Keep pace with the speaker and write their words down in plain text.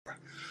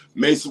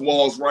Mason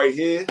Walls right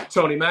here.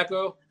 Tony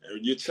Macko.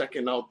 And you're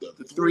checking out the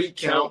 3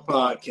 Count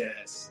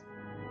Podcast.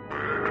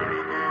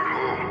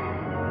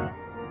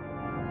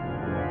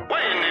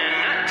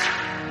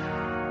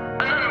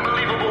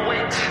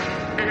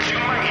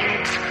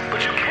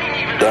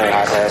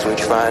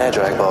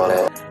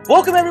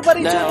 Welcome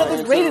everybody to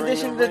another great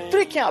edition of the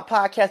 3 Count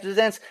Podcast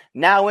presents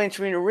Now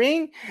Entering the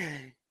Ring.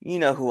 You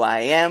know who I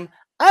am.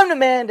 I'm the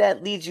man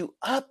that leads you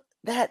up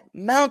that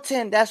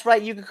mountain. That's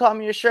right, you can call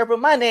me your Sherpa.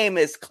 My name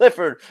is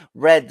Clifford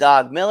Red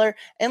Dog Miller.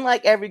 And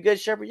like every good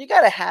Sherpa, you got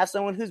to have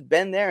someone who's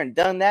been there and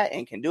done that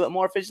and can do it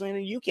more efficiently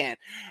than you can.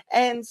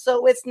 And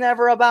so it's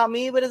never about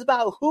me, but it's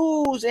about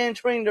who's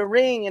entering the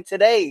ring. And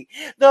today,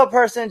 the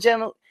person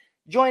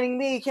joining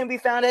me can be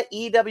found at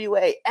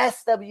EWA,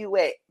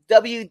 SWA,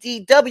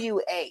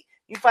 WDWA.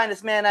 You find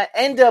this man at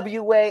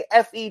NWA,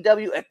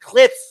 FEW,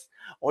 Eclipse,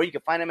 or you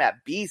can find him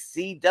at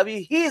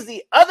BCW. He's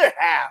the other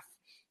half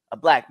of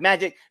Black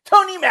Magic,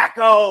 Tony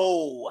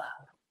Macko.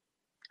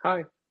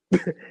 Hi.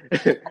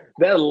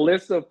 That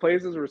list of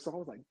places where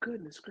someone's like,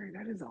 goodness gracious,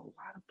 that is a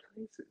lot of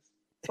places.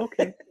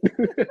 Okay.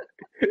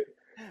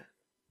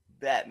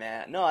 Bet,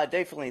 man. No, I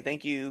definitely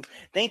thank you.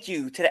 Thank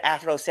you to the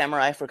Afro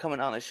Samurai for coming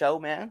on the show,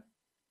 man.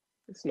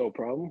 It's no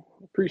problem.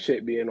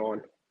 Appreciate being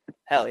on.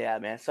 Hell yeah,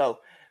 man. So,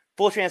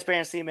 full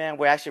transparency, man,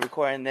 we're actually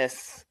recording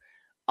this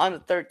on the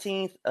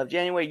 13th of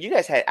January. You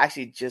guys had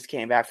actually just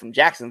came back from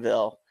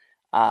Jacksonville,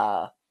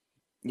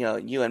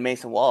 you and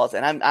Mason Walls,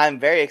 and I'm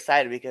very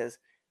excited because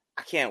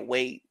I can't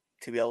wait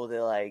to be able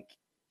to like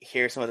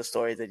hear some of the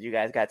stories that you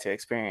guys got to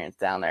experience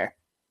down there.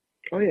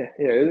 Oh yeah,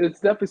 it's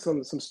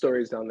definitely some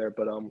stories down there,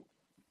 but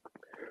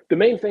the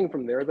main thing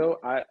from there though,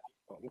 I'm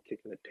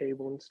kicking the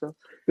table and stuff.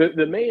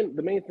 The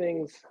main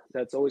things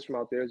that's always from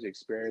out there is the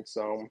experience.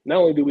 Not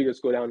only do we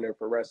just go down there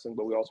for wrestling,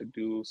 but we also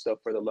do stuff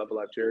for the Level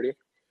Up charity.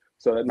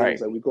 So that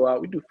means that we go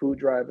out, we do food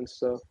drive and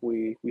stuff.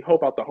 We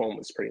help out the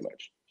homeless pretty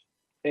much.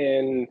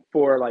 And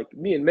for like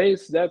me and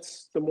Mace,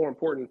 that's the more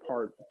important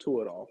part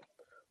to it all.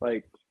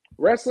 Like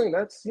wrestling,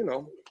 that's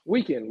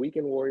weekend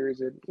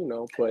warriors,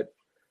 but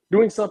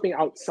doing something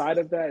outside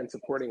of that and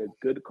supporting a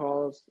good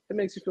cause, it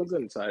makes you feel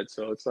good inside.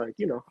 So it's like,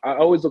 I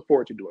always look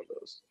forward to doing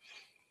those.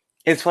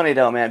 It's funny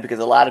though, man, because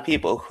a lot of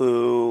people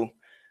who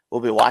will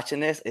be watching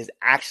this is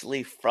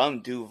actually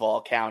from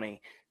Duval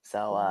County.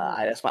 So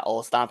that's my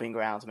old stomping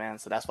grounds, man.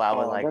 So that's why I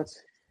was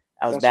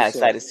I was that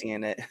excited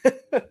seeing it.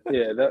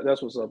 Yeah,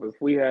 that's what's up. If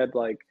we had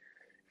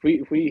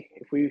if we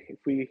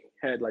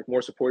had like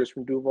more supporters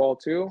from Duval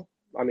too,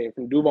 I mean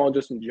from Duval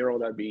just in general,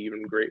 that'd be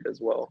even great as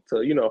well.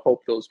 To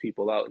help those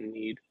people out in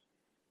need.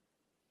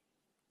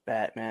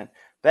 Bet, man.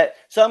 Bet.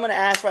 So I'm gonna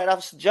ask right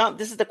off the jump.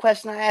 This is the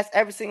question I ask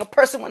every single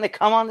person when they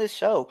come on this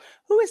show.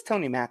 Who is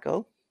Tony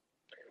Macko?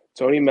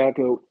 Tony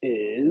Macko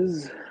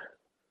is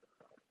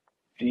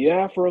the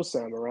Afro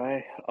Samurai,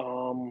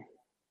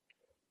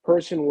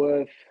 person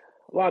with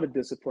a lot of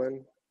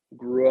discipline,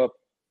 grew up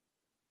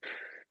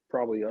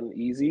probably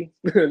uneasy,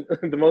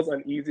 the most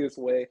uneasiest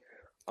way.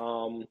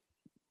 Always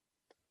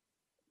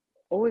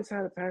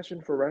had a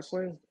passion for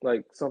wrestling,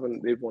 like something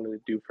they wanted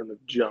to do from the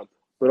jump,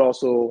 but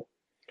also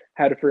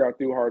had to figure out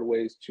through hard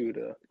ways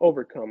to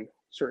overcome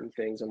certain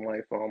things in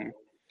life.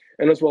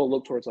 And as well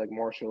look towards like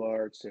martial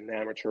arts and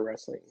amateur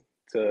wrestling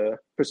to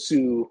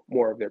pursue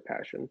more of their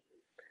passion.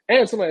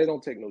 And somebody that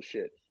don't take no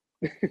shit.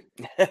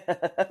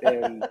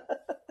 And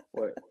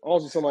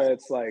also somebody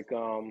that's like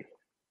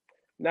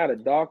not a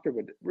doctor,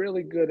 but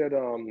really good at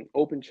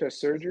open chest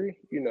surgery,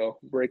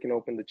 breaking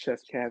open the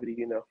chest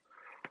cavity,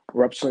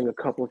 rupturing a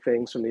couple of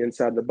things from the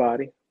inside of the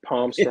body,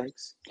 palm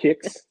strikes,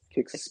 kicks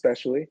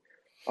especially.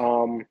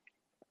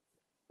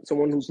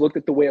 Someone who's looked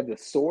at the way of the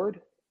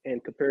sword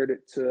and compared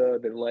it to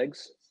their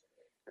legs,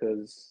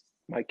 because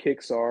my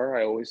kicks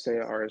I always say,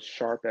 are as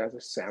sharp as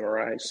a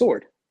samurai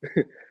sword.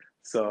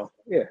 So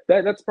yeah,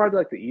 that's probably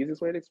like the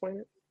easiest way to explain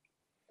it.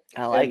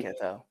 I like it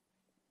though.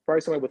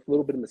 Probably somebody with a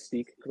little bit of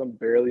mystique because I'm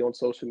barely on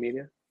social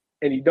media,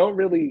 and you don't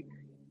really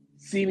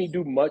see me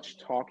do much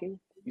talking.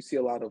 You see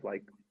a lot of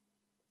like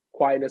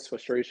quietness,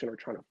 frustration, or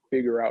trying to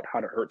figure out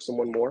how to hurt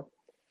someone more.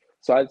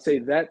 So I'd say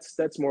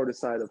that's more the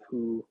side of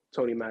who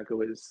Tony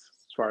Macko is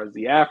as far as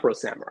the Afro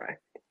Samurai.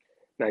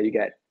 Now you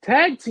got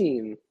tag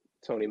team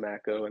Tony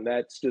Macko, and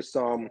that's just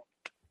someone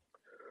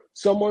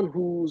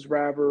who's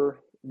rather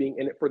being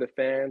in it for the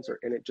fans or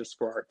in it just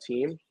for our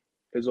team,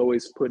 is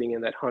always putting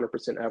in that 100%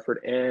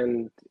 effort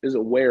and is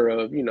aware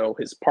of,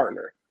 his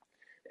partner.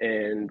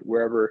 And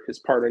wherever his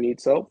partner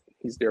needs help,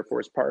 he's there for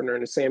his partner,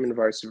 and the same and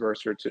vice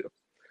versa too.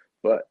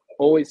 But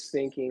always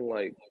thinking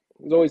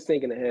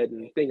ahead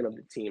and thinking of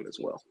the team as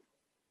well.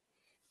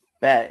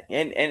 Bet.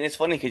 And it's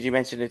funny because you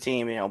mentioned the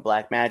team,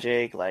 Black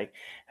Magic. Like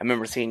I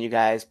remember seeing you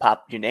guys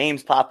your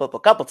names pop up a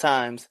couple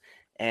times,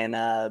 and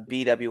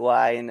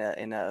BWI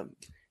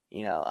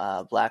in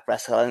Black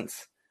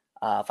Wrestlers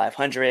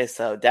 500.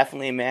 So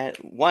definitely, man.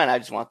 One, I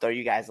just want to throw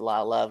you guys a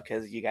lot of love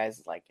because you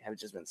guys have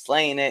just been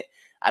slaying it.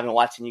 I've been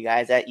watching you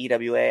guys at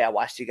EWA. I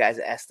watched you guys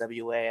at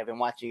SWA. I've been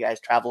watching you guys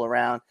travel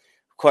around.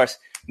 Of course,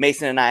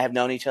 Mason and I have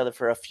known each other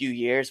for a few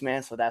years,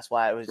 man. So that's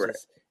why it was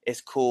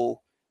it's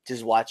cool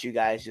just watch you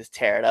guys just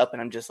tear it up,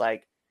 and I'm just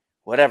like,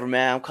 whatever,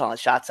 man. I'm calling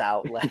shots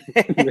out.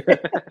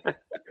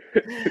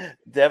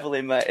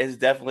 Definitely, it's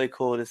definitely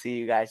cool to see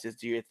you guys just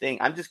do your thing.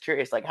 I'm just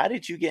curious, like, how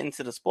did you get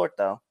into the sport,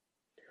 though?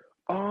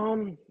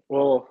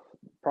 Well,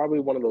 probably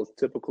one of those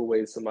typical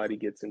ways somebody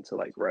gets into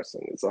like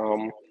wrestling is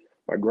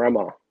my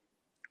grandma.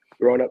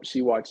 Growing up,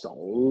 she watched a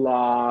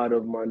lot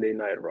of Monday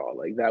Night Raw.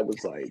 Like that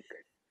was like,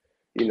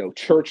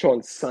 church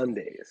on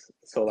Sundays.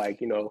 So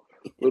like,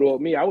 little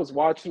old me, I was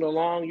watching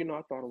along.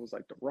 I thought it was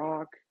like The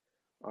Rock.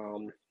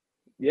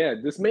 Yeah,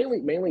 just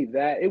mainly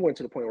that. It went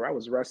to the point where I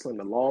was wrestling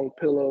the long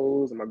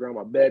pillows in my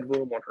grandma's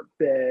bedroom on her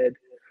bed,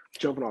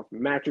 jumping off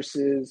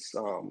mattresses,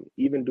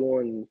 even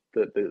doing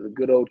the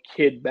good old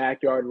kid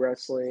backyard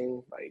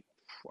wrestling, like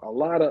a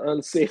lot of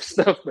unsafe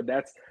stuff. But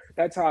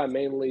that's how I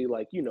mainly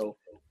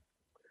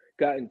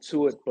got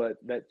into it. But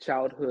that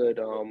childhood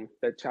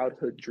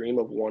dream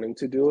of wanting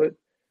to do it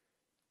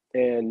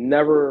and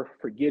never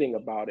forgetting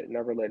about it,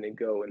 never letting it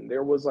go. And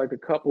there was like a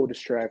couple of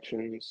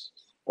distractions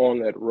on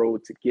that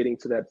road to getting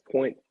to that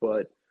point,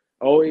 but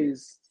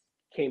always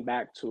came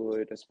back to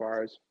it as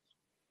far as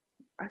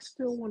I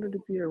still wanted to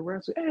be a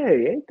wrestler.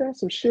 Hey, ain't that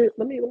some shit?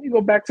 Let me go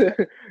back to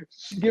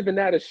giving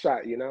that a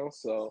shot,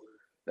 So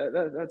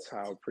that's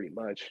how pretty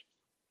much.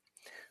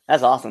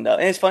 That's awesome though,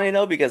 and it's funny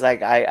though because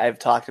like I've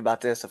talked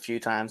about this a few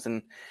times,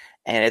 and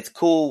it's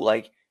cool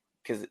like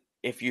because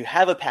if you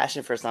have a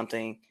passion for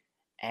something,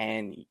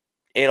 and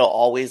it'll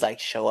always like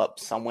show up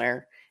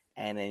somewhere,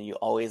 and then you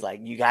always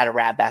like you got to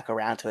wrap back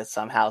around to it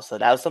somehow. So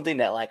that was something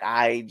that like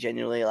I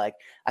genuinely like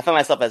I found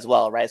myself as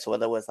well, right? So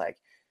whether it was like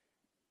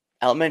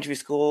elementary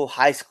school,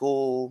 high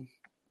school,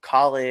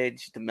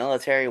 college, the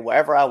military,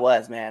 wherever I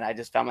was, man, I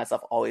just found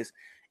myself always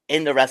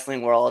in the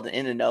wrestling world,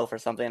 in the know for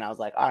something. And I was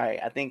like, all right,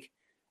 I think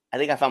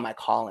I found my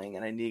calling,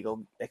 and I need to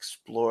go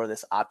explore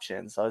this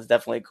option. So it's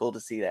definitely cool to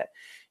see that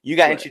you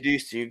got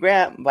introduced to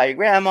by your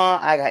grandma.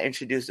 I got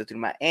introduced to through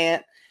my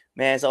aunt.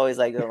 Man, it's always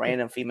like the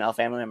random female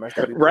family members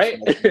that we right.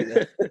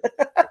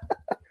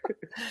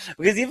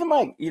 Because even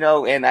like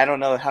and I don't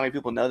know how many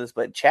people know this,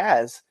 but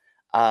Chaz's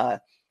I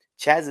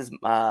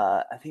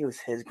think it was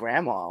his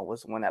grandma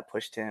was the one that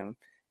pushed him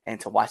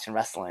into watching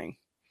wrestling.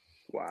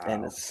 Wow.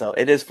 And so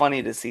it is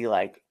funny to see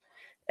like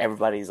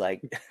everybody's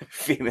like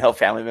female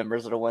family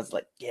members are the ones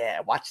like,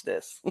 yeah, watch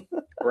this.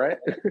 Right.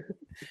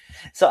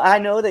 So I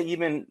know that you've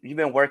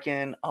been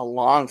working a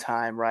long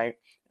time, right?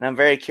 And I'm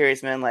very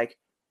curious, man, like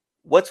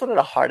what's one of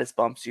the hardest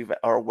bumps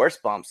or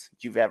worst bumps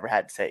you've ever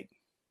had to take?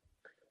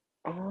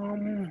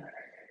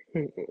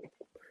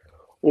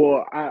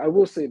 Well, I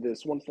will say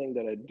this one thing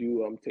that I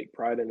do take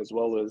pride in as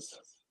well is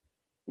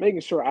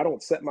making sure I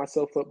don't set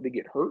myself up to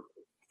get hurt.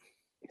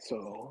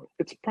 So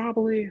it's got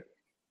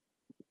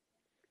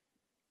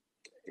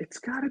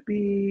to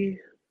be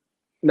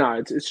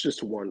it's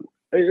just one.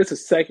 It's a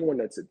second one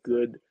that's a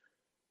good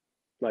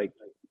like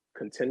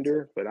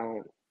contender, but I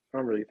don't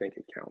really think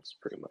it counts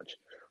pretty much.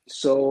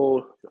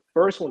 So the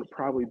first one would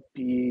probably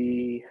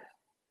be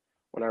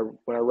when I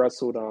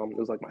wrestled. It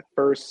was like my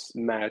first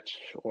match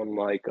on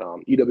like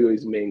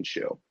EWA's main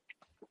show,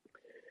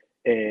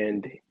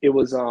 and it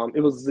was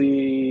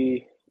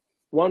the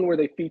one where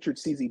they featured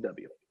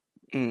CZW.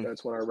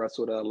 That's when I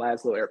wrestled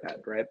Laszlo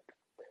Airpad, right?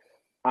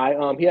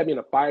 He had me in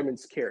a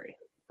fireman's carry,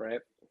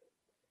 right?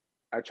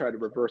 I tried to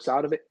reverse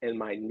out of it, and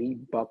my knee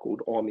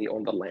buckled on me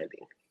on the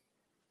landing.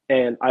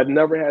 And I've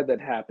never had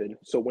that happen.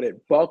 So when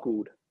it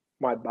buckled,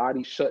 my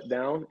body shut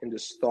down and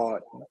just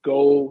thought,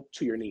 go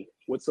to your knee.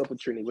 What's up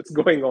with your knee? What's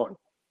going on?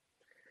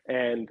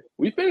 And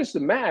we finished the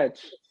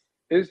match.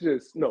 It's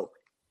just, no,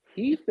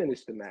 he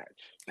finished the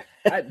match.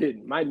 I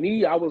didn't. My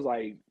knee, I was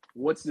like,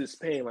 what's this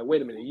pain? Like,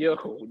 wait a minute,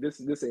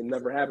 this ain't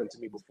never happened to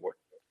me before.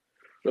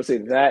 Let's say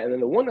that. And then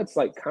the one that's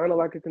like kind of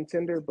like a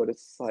contender, but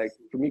it's like,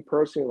 for me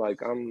personally,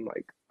 I'm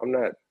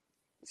not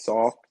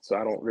soft, so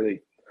I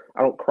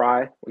don't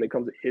cry when it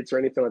comes to hits or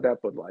anything like that.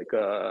 But like,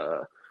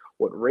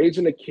 what Rage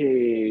in a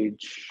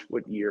Cage?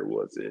 What year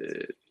was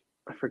it?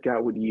 I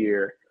forgot what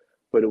year,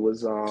 but it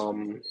was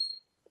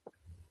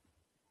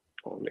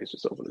Mace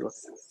just opened it up.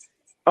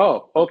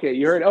 Oh, okay,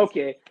 you heard.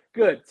 Okay,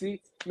 good.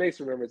 See, Mace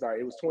remembers. All right,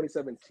 it was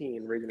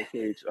 2017. Rage in a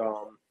Cage.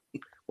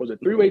 Was a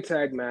 3-way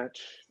tag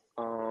match.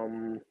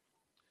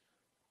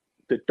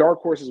 The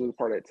Dark Horses was a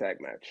part of that tag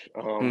match.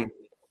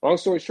 Long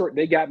story short,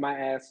 they got my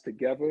ass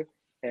together,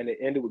 and it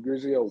ended with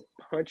Grizio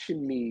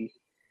punching me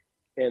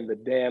in the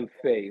damn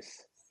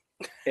face.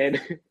 And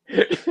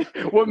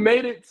what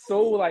made it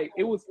so like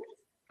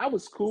I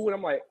was cool when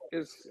I'm like,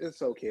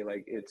 it's okay,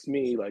 like it's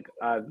me, like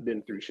I've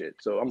been through shit,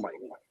 so I'm like,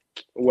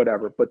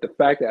 whatever. But the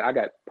fact that I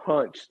got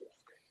punched,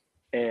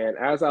 and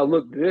as I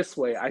look this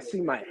way, I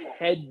see my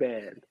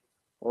headband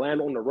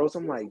land on the ropes.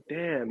 I'm like,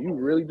 damn, you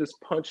really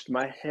just punched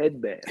my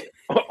headband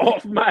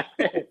off my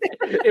head.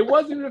 It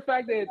wasn't even the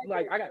fact that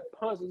like I got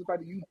punched, it was the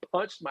fact that you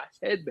punched my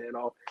headband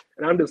off,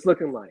 and I'm just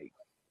looking like,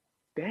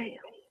 damn.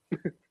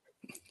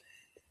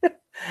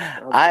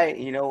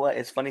 You know what?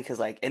 It's funny because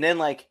like, and then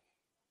like,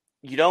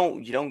 you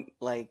don't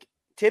like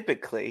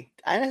typically.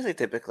 I didn't say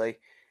typically.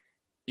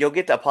 you'll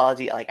get the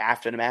apology like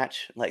after the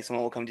match. Like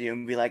someone will come to you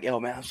and be like, "Yo,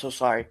 man, I'm so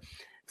sorry."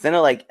 Because I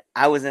know, like,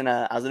 I was in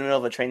the middle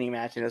of a training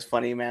match, and it was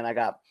funny, man. I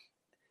got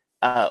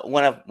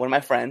one of my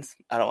friends.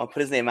 I don't want to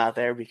put his name out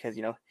there because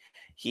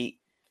he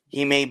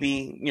may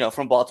be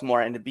from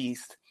Baltimore and the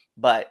Beast,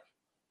 but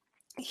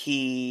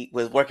he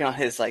was working on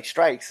his like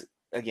strikes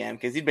again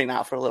because he'd been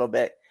out for a little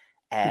bit,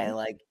 and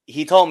like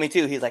he told me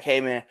too. He's like,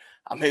 "Hey, man,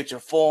 I'm gonna hit your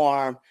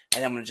forearm,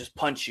 and I'm gonna just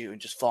punch you and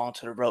just fall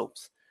into the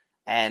ropes."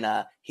 And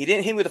he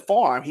didn't hit me with the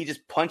forearm. He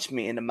just punched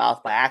me in the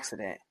mouth by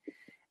accident.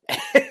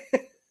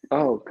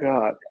 Oh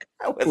God.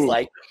 I was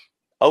like,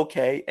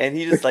 okay. And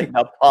he just like,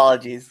 the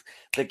apologies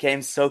that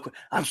came so quick.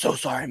 I'm so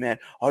sorry, man.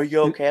 Are you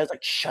okay? I was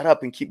like, shut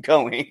up and keep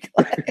going.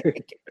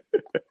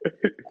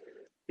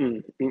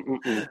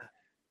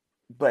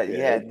 But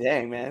yeah,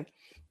 dang, man.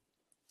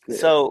 Yeah.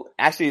 So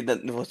actually,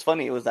 what's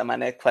funny was that my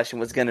next question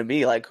was going to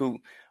be like,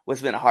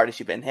 what's been the hardest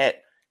you've been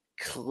hit?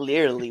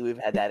 Clearly, we've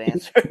had that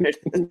answered.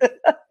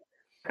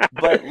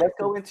 But let's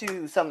go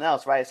into something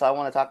else, right? So I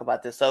want to talk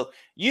about this. So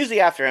usually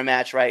after a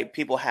match, right,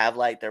 people have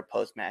like their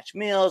post-match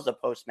meals, the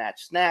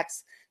post-match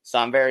snacks. So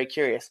I'm very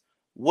curious.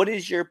 What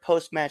is your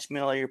post-match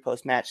meal or your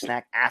post-match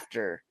snack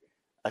after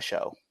a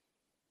show?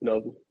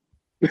 Nothing.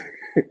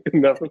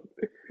 Nothing.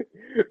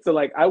 So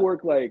like I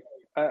work like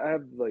I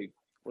have like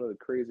one of the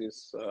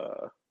craziest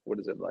what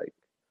is it like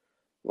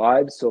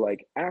lives. So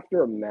like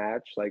after a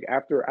match, like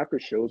after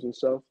shows and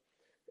stuff,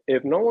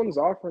 if no one's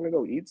offering to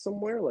go eat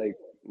somewhere, like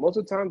most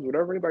of the times,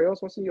 whatever anybody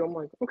else wants to eat, I'm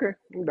like, okay,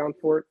 I'm down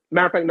for it.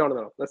 Matter of fact,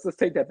 no. Let's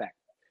take that back.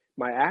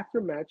 My after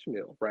match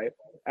meal, right?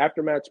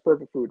 After match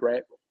perfect food,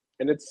 right?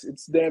 And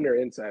it's damn near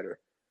insider.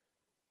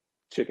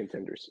 Chicken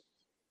tenders.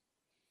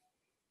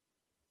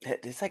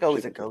 It's like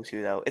always a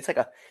go-to though. It's like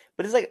a,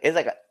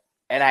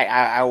 and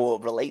I will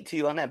relate to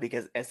you on that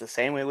because it's the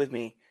same way with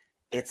me.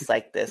 It's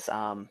like this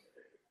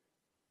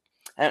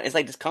it's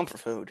like this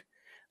comfort food.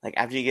 Like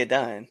after you get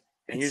done,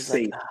 and you're just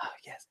safe. like, oh,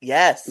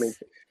 yes. I mean,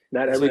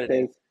 not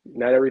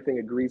everything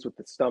agrees with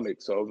the stomach.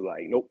 So I was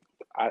like, nope.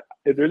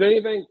 If there's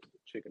anything,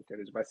 chicken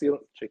tenders. If I see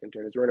chicken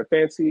tenders, we're in a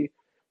fancy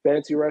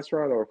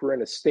restaurant, or if we're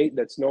in a state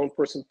that's known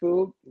for some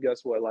food,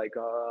 guess what? Like,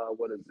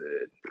 what is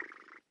it?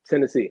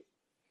 Tennessee.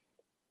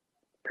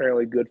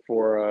 Apparently good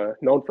for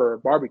known for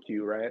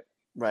barbecue, right?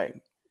 Right.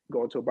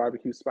 Going to a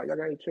barbecue spot, y'all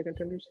got any chicken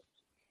tenders?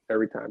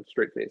 Every time,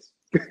 straight face.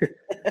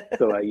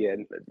 So like, yeah,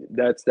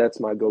 that's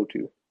my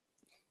go-to.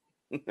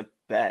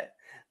 Bet.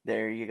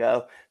 There you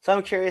go. So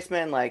I'm curious,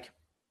 man, like,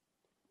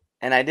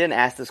 and I didn't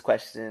ask this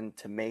question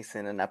to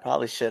Mason, and I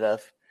probably should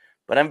have,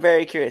 but I'm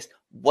very curious.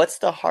 What's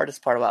the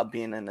hardest part about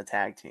being in the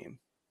tag team?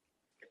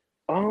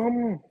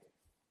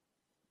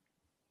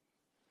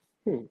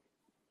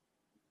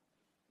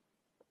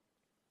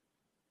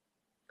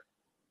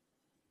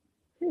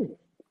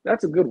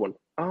 That's a good one.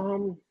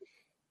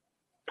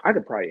 I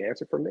could probably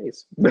answer for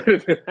Mace better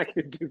than I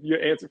could give you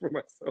an answer for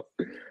myself.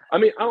 I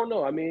mean, I don't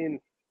know. I mean,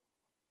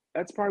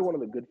 that's probably one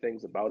of the good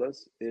things about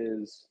us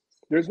is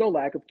there's no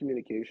lack of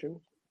communication.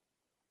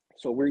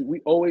 So we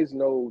always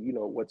know,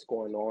 what's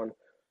going on.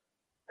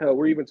 Hell,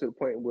 we're even to the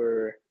point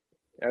where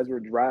as we're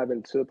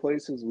driving to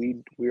places,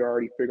 we're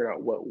already figuring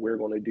out what we're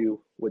going to do,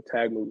 what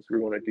tag moves we're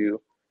going to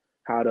do,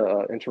 how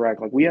to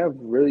interact. Like we have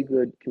really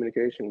good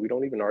communication. We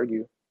don't even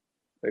argue.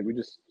 Like we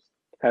just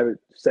have it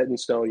set in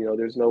stone.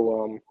 There's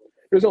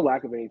no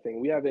lack of anything.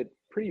 We have it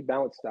pretty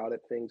balanced out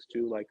at things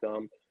too. Like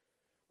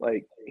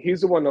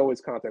he's the one to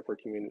always contact for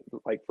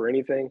for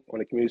anything on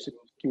the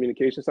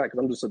communication side because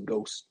I'm just a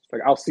ghost.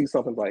 Like I'll see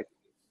something like,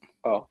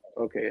 oh,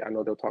 okay, I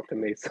know they'll talk to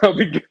me, so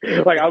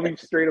I'll be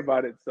straight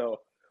about it. So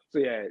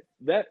yeah,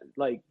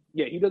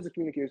 he does the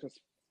communications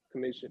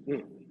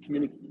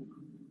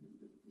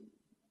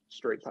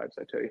straight pipes,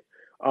 I tell you.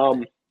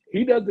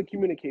 He does the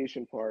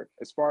communication part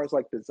as far as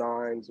like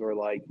designs or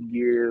like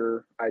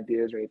gear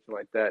ideas or anything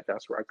like that.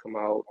 That's where I come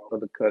out of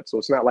the cut. So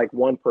it's not like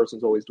one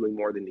person's always doing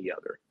more than the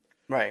other.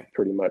 Right.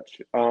 Pretty much.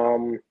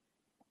 Remember,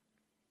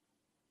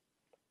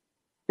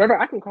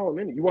 I can call him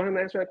in. You want him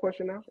to answer that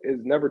question now?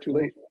 It's never too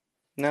late.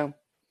 No.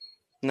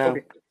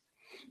 Okay.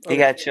 You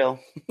gotta chill.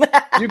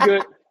 You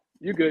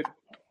good.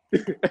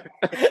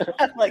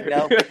 I'm like,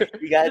 no,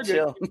 you gotta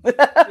chill.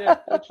 Yeah,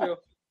 chill.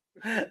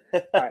 All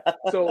right.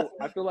 So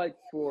I feel like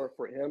for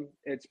him,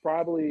 it's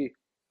probably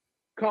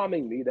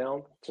calming me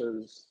down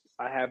because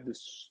I have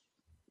this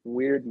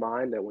weird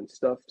mind that when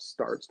stuff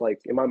starts, like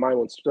in my mind,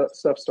 when stuff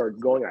starts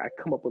going, I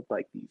come up with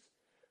like these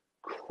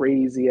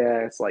crazy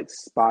ass like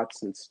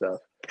spots and stuff.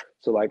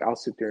 So like I'll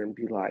sit there and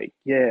be like,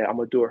 yeah, I'm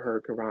gonna do a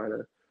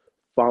hurricanrana,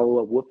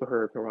 follow up with a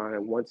hurricanrana.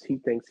 And once he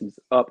thinks he's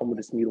up, I'm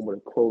gonna just meet him with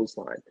a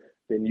clothesline.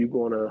 Then I'm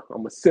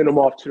gonna send him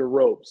off to the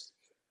ropes.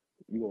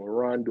 You're gonna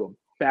run, do a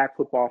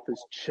backflip off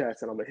his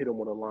chest, and I'm gonna hit him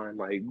with a line,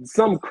 like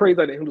something crazy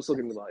like that. He'll just look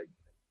at me like,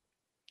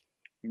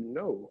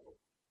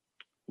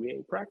 we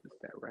ain't practiced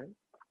that, right?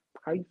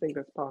 How you think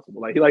that's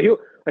possible?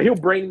 He'll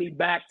bring me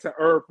back to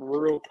earth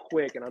real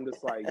quick, and I'm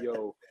just like,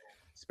 yo,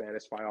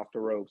 Spanish fly off the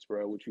ropes,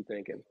 bro. What you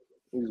thinking?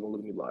 He's gonna look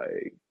at me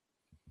like,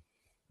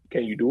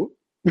 can you do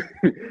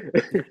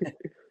it?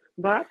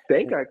 But I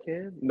think I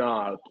can.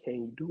 Nah, can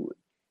you do it?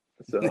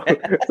 So,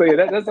 so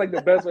yeah, that's like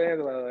the best way to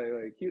handle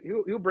it. Like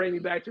he'll bring me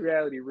back to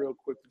reality real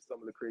quick with some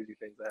of the crazy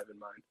things I have in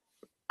mind.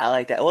 I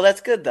like that. Well,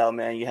 that's good though,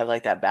 man. You have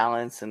like that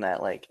balance and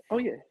that like Oh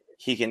yeah,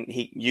 you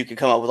can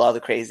come up with all the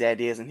crazy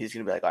ideas and he's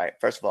gonna be like, all right,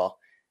 first of all,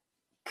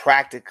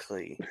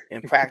 practically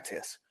in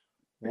practice,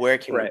 where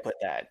can we right. put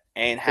that?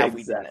 And have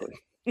we done Exactly.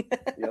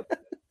 it? Yep.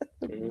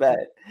 Mm-hmm.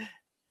 Bet.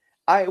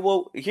 All right,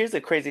 well, here's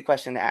a crazy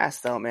question to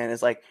ask though, man.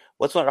 Is like,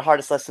 what's one of the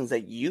hardest lessons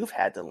that you've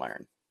had to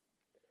learn?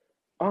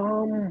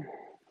 Hmm.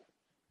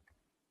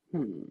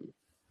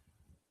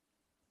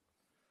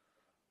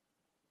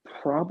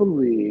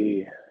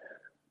 Probably.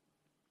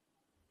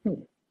 Hmm.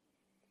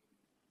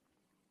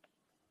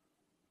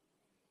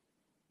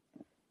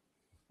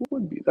 What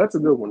would be? That's a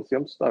good one. See,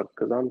 I'm stuck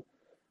because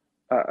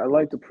I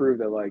like to prove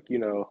that, like,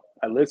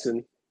 I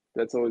listen.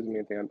 That's always the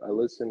main thing. I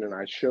listen and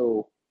I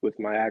show with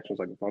my actions.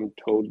 Like, if I'm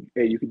told,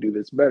 hey, you can do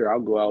this better,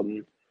 I'll go out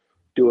and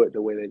do it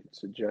the way they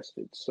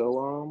suggested.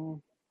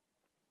 So,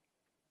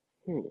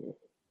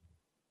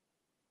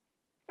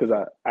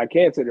 because I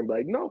can't sit there and be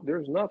like, no,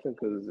 there's nothing,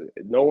 because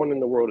no one in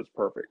the world is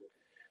perfect.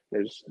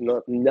 There's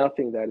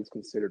nothing that is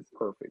considered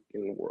perfect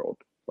in the world.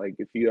 Like,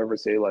 if you ever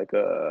say, like,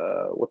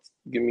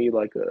 give me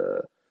like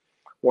a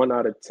 1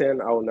 out of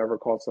 10, I will never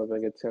call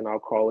something a 10. I'll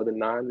call it a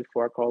 9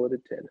 before I call it a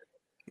 10.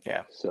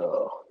 Yeah.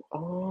 So,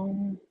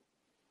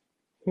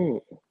 hmm.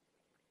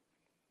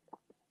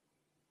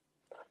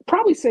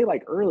 Probably say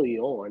like early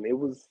on, it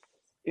was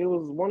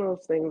one of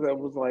those things that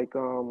was like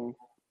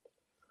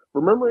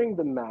remembering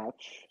the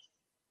match.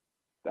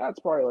 That's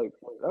probably like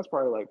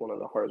one of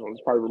the hardest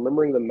ones. Probably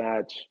remembering the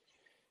match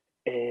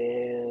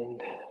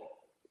and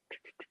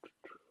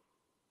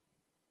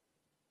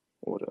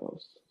what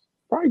else?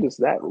 Probably just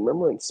that,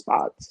 remembering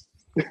spots.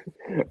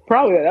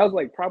 Probably that was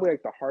like probably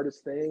like the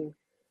hardest thing,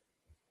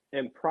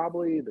 and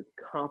probably the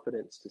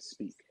confidence to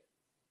speak.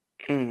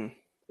 Mm.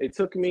 It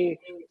took me,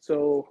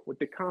 so with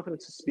the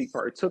confidence to speak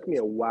part, it took me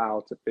a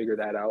while to figure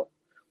that out,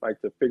 like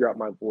to figure out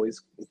my voice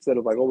instead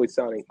of like always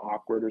sounding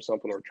awkward or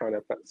something, or trying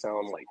to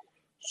sound like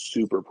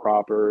super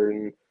proper.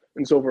 And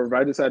so forth.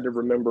 I just had to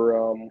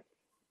remember,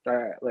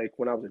 like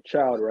when I was a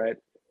child, right?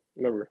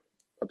 Remember,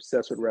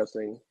 obsessed with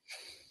wrestling.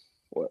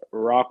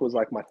 Rock was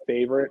like my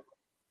favorite,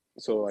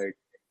 so like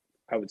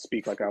I would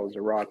speak like I was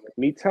a Rock.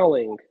 Me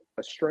telling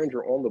a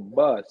stranger on the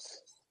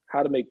bus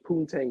how to make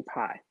poontang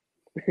pie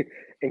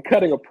and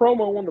cutting a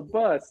promo on the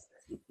bus.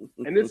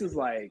 And this is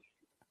like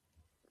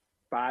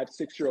 5,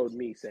 6 year old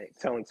me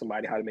telling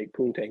somebody how to make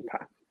poontang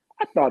pie.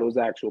 I thought it was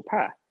actual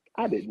pie.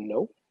 I didn't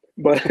know,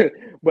 but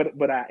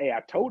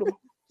I told him.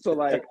 So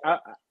like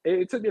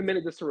it took me a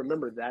minute just to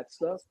remember that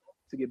stuff,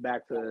 to get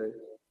back to,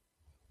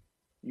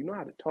 you know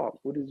how to talk.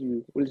 What is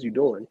you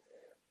doing?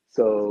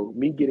 So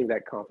me getting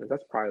that confidence,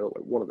 that's probably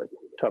like one of the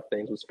tough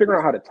things, was figuring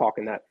out how to talk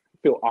and not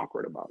feel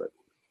awkward about it.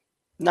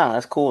 No,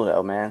 that's cool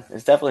though, man.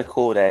 It's definitely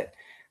cool that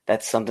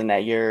that's something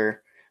that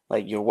you're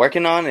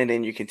working on, and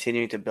then you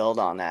continue to build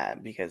on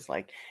that, because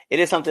like it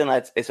is something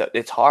that's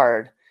it's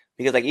hard,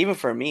 because like even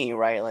for me,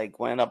 right? Like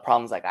one of the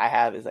problems like I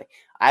have is like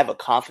I have a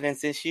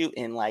confidence issue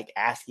in like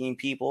asking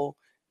people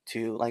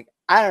to, like,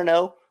 I don't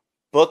know,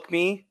 book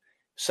me.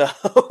 So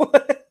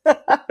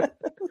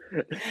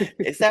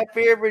it's that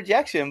fear of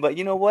rejection. But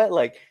you know what?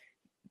 Like,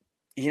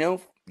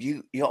 you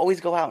always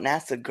go out and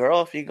ask a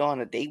girl if you go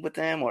on a date with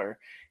them, or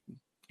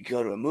you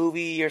go to a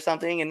movie or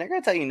something, and they're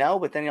gonna tell you no,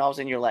 but then all of a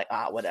sudden you're like,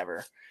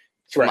 whatever.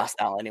 It's my Right.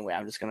 style anyway.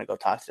 I'm just gonna go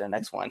talk to the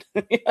next one.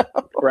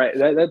 Right.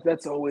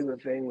 That's always the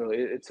thing, though.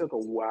 It took a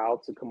while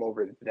to come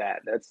over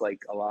that. That's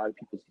like a lot of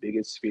people's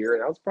biggest fear,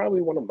 and that was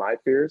probably one of my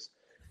fears,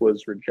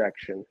 was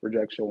rejection,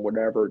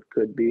 whatever it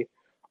could be.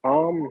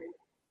 Um,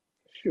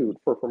 Shoot,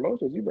 for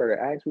promotions, you better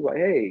ask me like,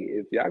 hey,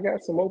 if y'all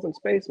got some open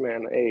space,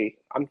 man, hey,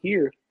 I'm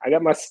here. I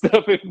got my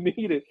stuff if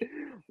needed.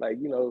 Like,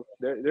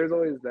 there's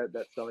always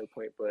that selling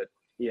point. But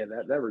yeah,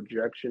 that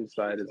rejection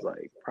side is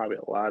like probably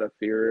a lot of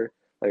fear.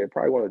 Like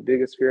probably one of the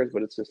biggest fears,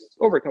 but it's just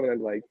overcoming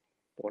it. Like,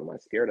 what am I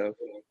scared of?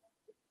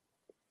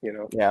 You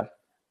know? Yeah,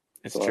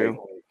 it's So like, true.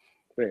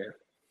 yeah.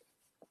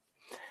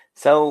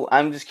 So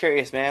I'm just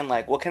curious, man.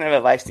 Like, what kind of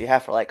advice do you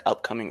have for like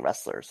upcoming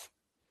wrestlers?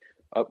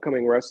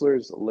 Upcoming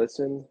wrestlers,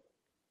 listen,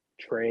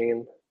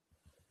 train,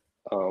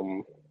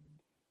 um,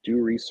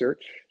 do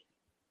research,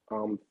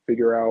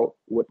 figure out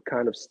what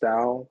kind of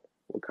style,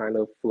 what kind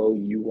of flow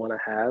you want to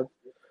have,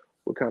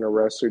 what kind of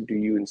wrestler do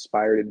you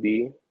inspire to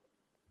be.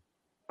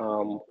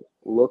 Um,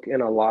 Look in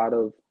a lot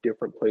of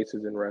different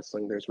places in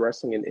wrestling. There's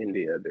wrestling in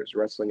India. There's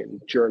wrestling in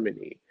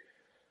Germany.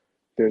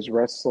 There's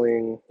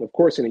wrestling, of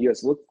course, in the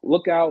U.S.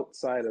 Look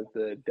outside of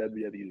the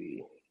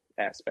WWE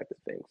aspect of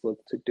things. Look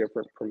to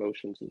different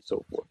promotions and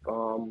so forth.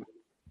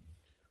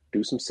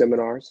 Do some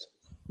seminars.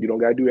 You don't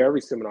got to do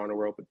every seminar in the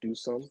world, but do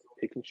some.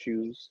 Pick and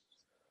choose.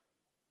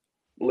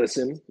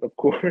 Listen, of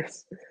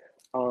course.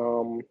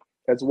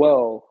 As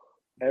well,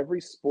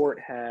 every sport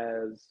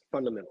has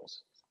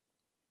fundamentals.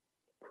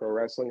 Pro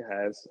wrestling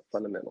has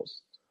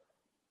fundamentals.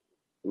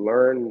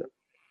 Learn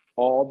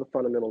all the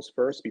fundamentals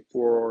first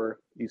before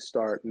you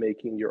start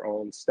making your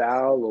own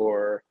style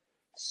or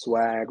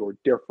swag or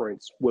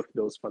difference with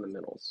those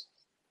fundamentals.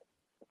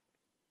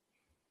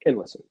 and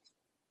listen.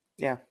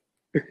 Yeah.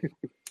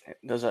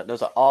 Those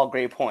are all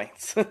great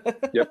points.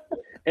 Yep.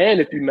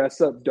 And if you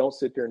mess up, don't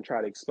sit there and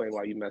try to explain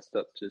why you messed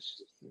up.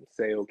 Just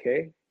say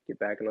okay, get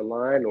back in the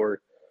line,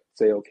 or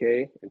say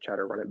okay and try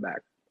to run it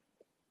back.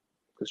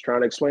 Because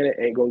trying to explain it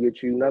ain't gonna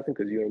get you nothing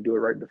because you ain't do it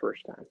right the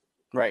first time.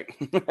 Right.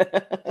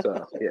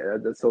 So yeah,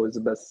 that's always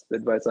the best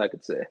advice I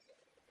could say.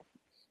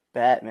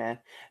 Bet, man.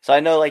 So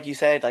I know, like you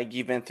said, like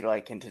you've been through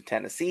like into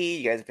Tennessee,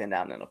 you guys have been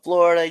down into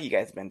Florida, you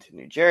guys have been to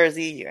New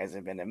Jersey, you guys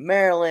have been to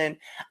Maryland.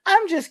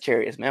 I'm just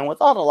curious, man, with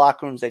all the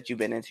locker rooms that you've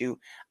been into,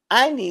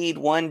 I need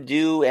one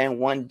do and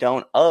one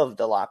don't of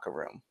the locker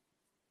room.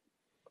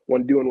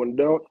 One do and one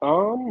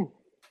don't.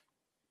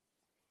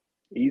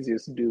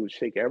 Easiest to do is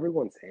shake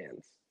everyone's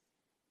hands.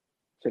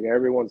 Shake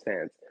everyone's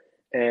hands.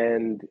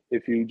 And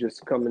if you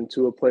just come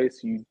into a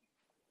place, you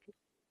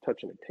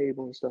touching a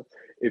table and stuff.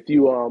 If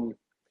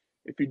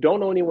you don't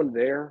know anyone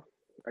there,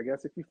 I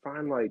guess if you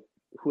find like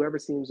whoever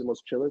seems the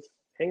most chillest,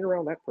 hang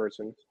around that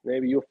person.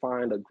 Maybe you'll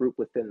find a group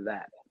within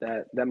that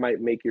might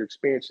make your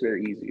experience there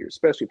easier,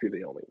 especially if you're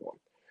the only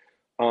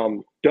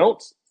one.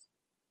 Don't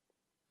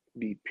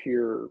be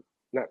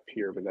not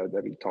pure, but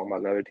that'd be talking about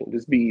another team.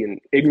 Just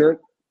being ignorant,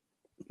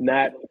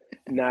 not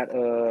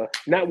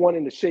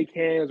wanting to shake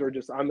hands or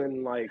just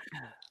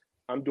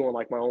I'm doing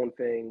like my own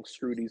thing,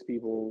 screw these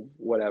people,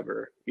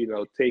 whatever.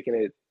 Taking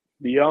it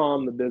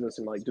beyond the business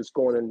and like just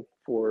going into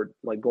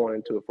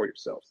it for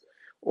yourself,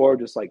 or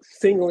just like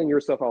singling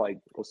yourself out, like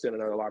go sit in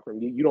another locker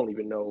room. You don't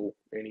even know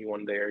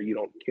anyone there. You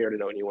don't care to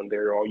know anyone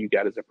there. All you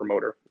got is a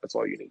promoter. That's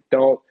all you need.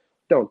 Don't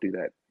do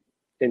that,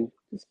 and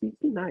just be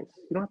nice.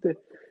 You don't have to. If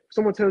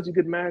someone tells you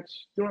good match,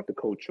 you don't have to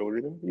coach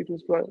over them. You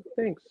just be like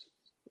thanks,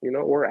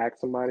 or ask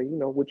somebody,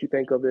 what you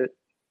think of it.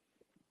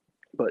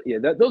 But yeah,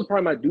 those are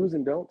probably my do's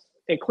and don'ts.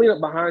 And clean up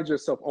behind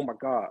yourself. Oh my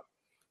God,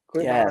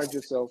 clean behind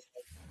yourself.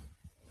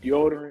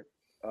 Deodorant,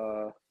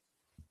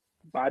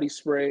 body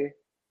spray,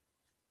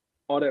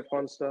 all that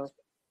fun stuff.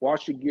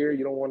 Wash your gear.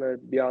 You don't want to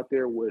be out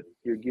there with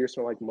your gear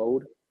smell like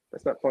mold.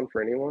 That's not fun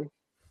for anyone.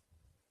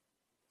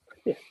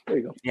 Yeah, there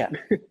you go. Yeah.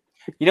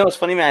 What's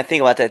funny, man? I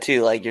think about that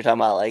too. Like you're talking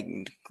about, like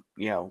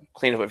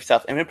clean up with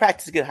yourself. I mean,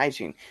 practice good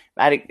hygiene.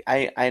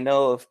 I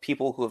know of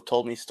people who have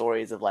told me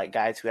stories of like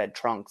guys who had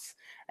trunks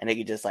and they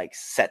could just like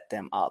set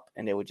them up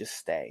and they would just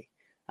stay.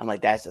 I'm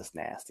like, that's just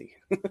nasty.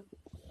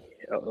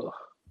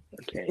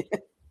 Okay.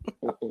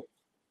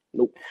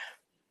 Nope.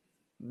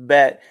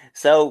 Bet.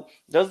 So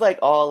those like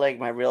all like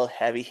my real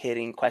heavy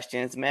hitting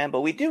questions, man.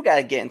 But we do got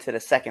to get into the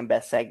second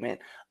best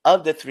segment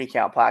of the 3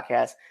 Count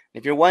podcast.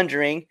 If you're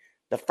wondering,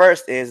 the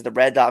first is the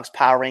Red Dogs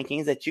Power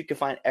Rankings that you can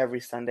find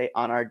every Sunday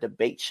on our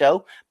debate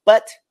show.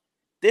 But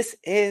this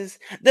is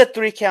the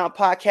 3 Count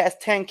podcast,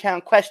 10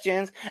 count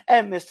questions.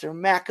 And Mr.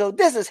 Macko,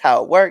 this is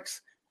how it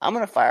works. I'm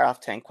going to fire off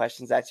 10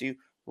 questions at you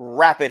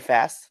rapid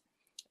fast.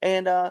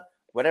 And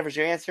whatever's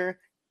your answer,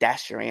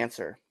 that's your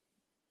answer.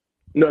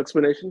 No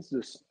explanations,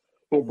 just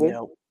boom, boom.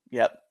 No.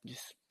 Yep.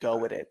 Just go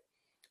with it.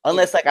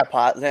 Unless like I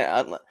pause,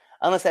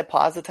 unless I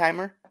pause the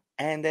timer,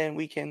 and then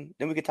we can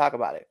talk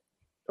about it.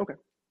 Okay.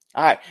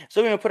 All right.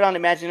 So we're gonna put on an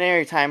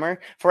imaginary timer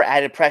for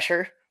added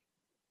pressure.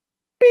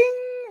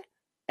 Bing.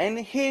 And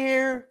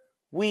here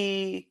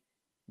we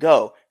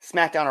go.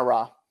 SmackDown or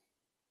Raw?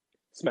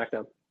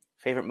 SmackDown.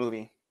 Favorite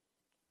movie?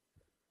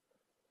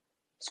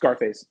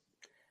 Scarface.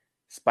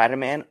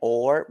 Spider-Man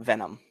or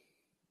Venom?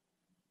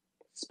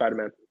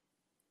 Spider-Man.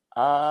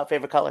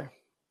 Favorite color?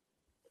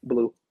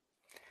 Blue.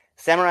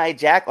 Samurai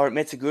Jack or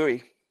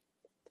Mitsuguri?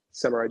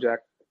 Samurai Jack.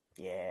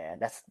 Yeah,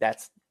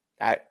 that's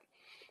all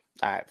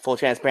right. Full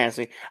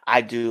transparency,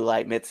 I do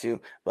like Mitsu,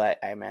 but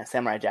hey man,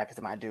 Samurai Jack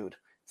is my dude.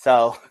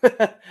 So,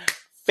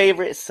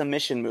 favorite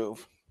submission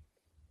move?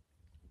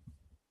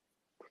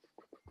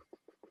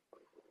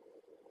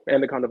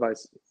 Anaconda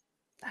Vice.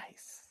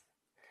 Nice.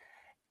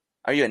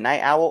 Are you a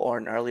night owl or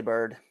an early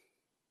bird?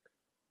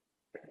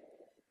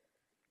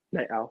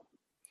 Night owl.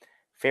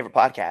 Favorite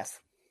podcast?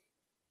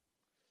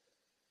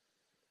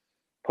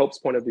 Pope's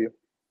Point of View.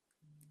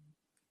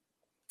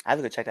 I have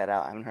to go check that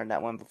out. I haven't heard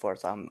that one before,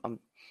 so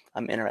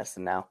I'm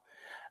interested now.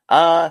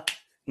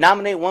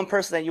 Nominate one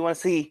person that you want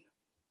to see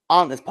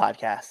on this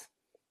podcast.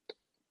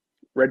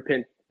 Red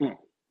Pin.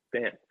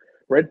 Damn.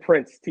 Red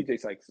Prince. TJ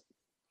Sykes.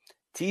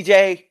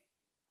 TJ,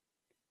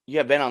 you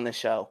have been on this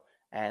show,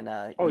 and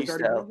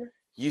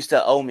used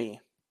to owe me.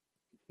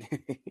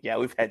 Yeah,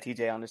 we've had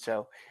TJ on the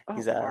show.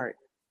 He's all right.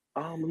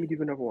 Let me give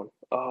you another one.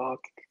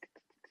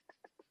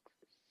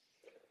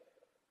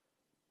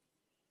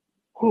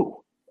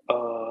 Who?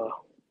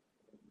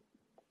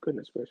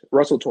 Goodness gracious.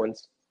 Russell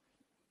Twins.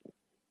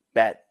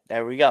 Bet.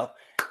 There we go.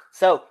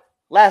 So,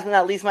 last but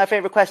not least, my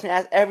favorite question to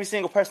ask every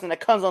single person that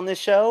comes on this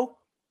show.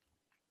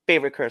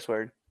 Favorite curse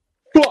word?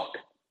 Fuck!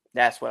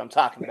 That's what I'm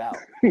talking about.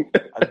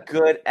 A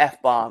good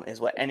F-bomb is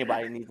what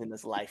anybody needs in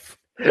this life.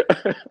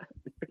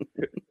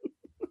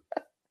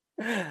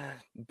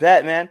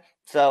 Bet, man.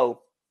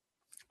 So,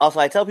 also,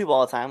 I tell people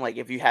all the time, like,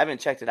 if you haven't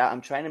checked it out,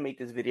 I'm trying to make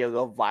this video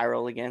go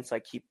viral again, so I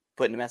keep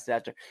putting the message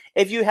after.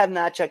 If you have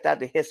not checked out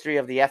the history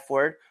of the F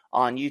word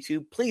on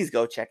YouTube, please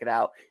go check it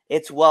out.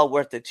 It's well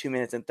worth the 2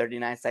 minutes and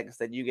 39 seconds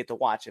that you get to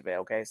watch of it.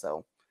 Okay,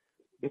 so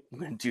I'm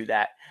gonna do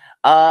that.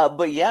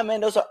 But yeah,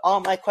 man, those are all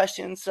my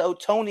questions. So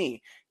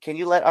Tony, can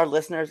you let our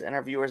listeners and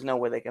our viewers know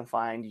where they can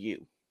find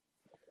you?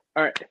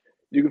 All right.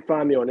 You can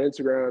find me on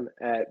Instagram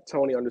at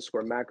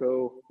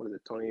Tony_Macko. What is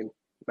it? Tony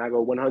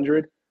Macko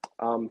 100.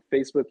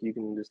 Facebook, you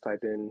can just type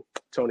in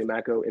Tony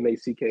Macko,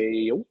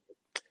 Macko.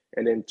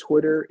 And then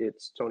Twitter,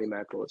 it's Tony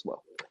Macko as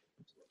well.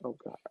 Oh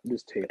God,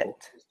 this table.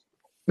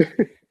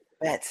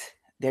 Bet.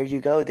 There you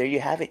go. There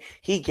you have it.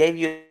 He gave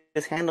you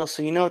his handle,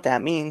 so you know what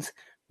that means.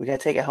 We gotta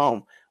take it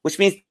home, which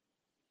means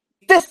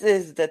this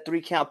is the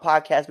 3 Count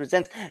Podcast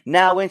presents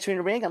Now Entering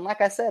the Ring. And like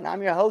I said,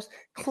 I'm your host,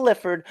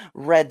 Clifford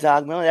Red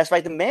Dog Miller. That's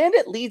right, the man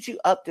that leads you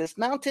up this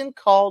mountain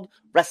called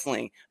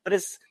wrestling. But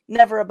it's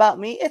never about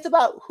me. It's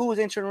about who's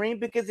entering the ring,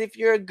 because if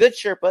you're a good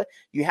Sherpa,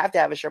 you have to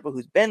have a Sherpa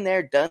who's been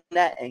there, done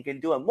that, and can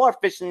do it more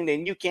efficiently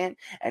than you can.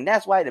 And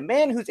that's why the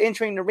man who's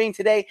entering the ring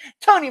today,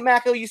 Tony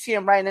Macko, you see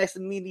him right next to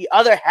me, the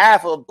other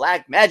half of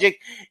Black Magic.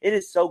 It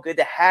is so good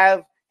to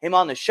have him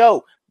on the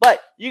show.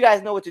 But you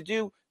guys know what to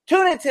do.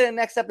 Tune into the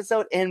next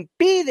episode and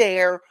be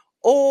there,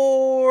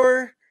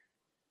 or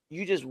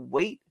you just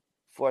wait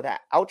for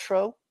that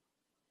outro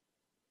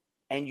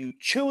and you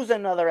choose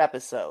another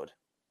episode.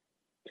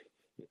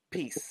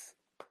 Peace.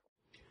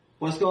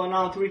 What's going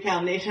on, 3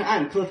 Count Nation?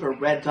 I'm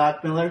Clifford Red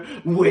Dog Miller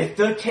with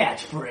the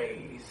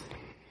catchphrase.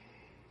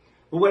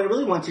 But what I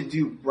really want to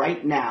do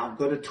right now,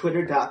 go to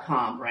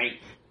twitter.com, right?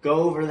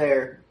 Go over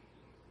there,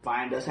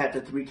 find us at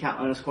the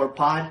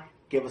 3count_pod.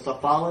 Give us a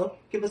follow,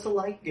 give us a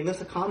like, give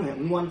us a comment.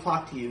 We want to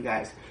talk to you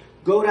guys.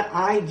 Go to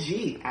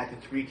IG at the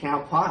 3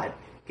 Count Pod.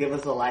 Give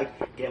us a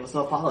like, give us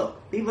a follow.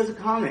 Leave us a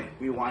comment.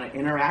 We want to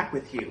interact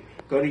with you.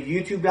 Go to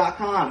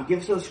youtube.com, give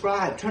a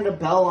subscribe, turn the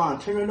bell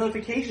on, turn the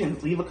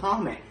notifications, leave a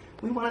comment.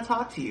 We want to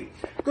talk to you.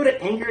 Go to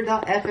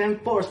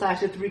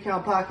anchor.fm/the 3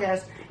 Count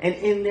Podcast, and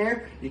in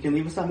there, you can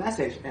leave us a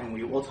message, and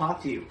we will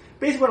talk to you.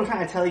 Basically, what I'm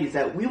trying to tell you is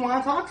that we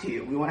want to talk to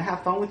you. We want to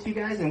have fun with you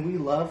guys, and we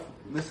love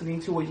listening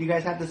to what you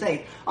guys have to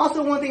say.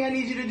 Also, one thing I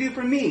need you to do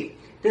for me,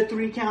 the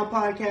 3 Count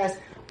Podcast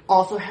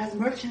also has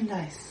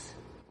merchandise.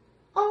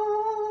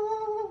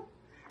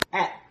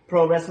 At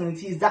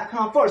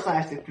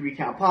ProWrestlingTees.com/the 3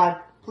 Count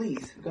Pod.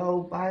 Please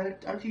go buy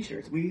our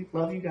t-shirts. We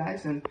love you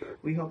guys, and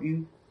we hope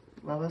you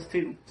love us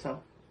too.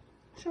 So,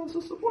 show us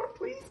some support,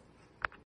 please.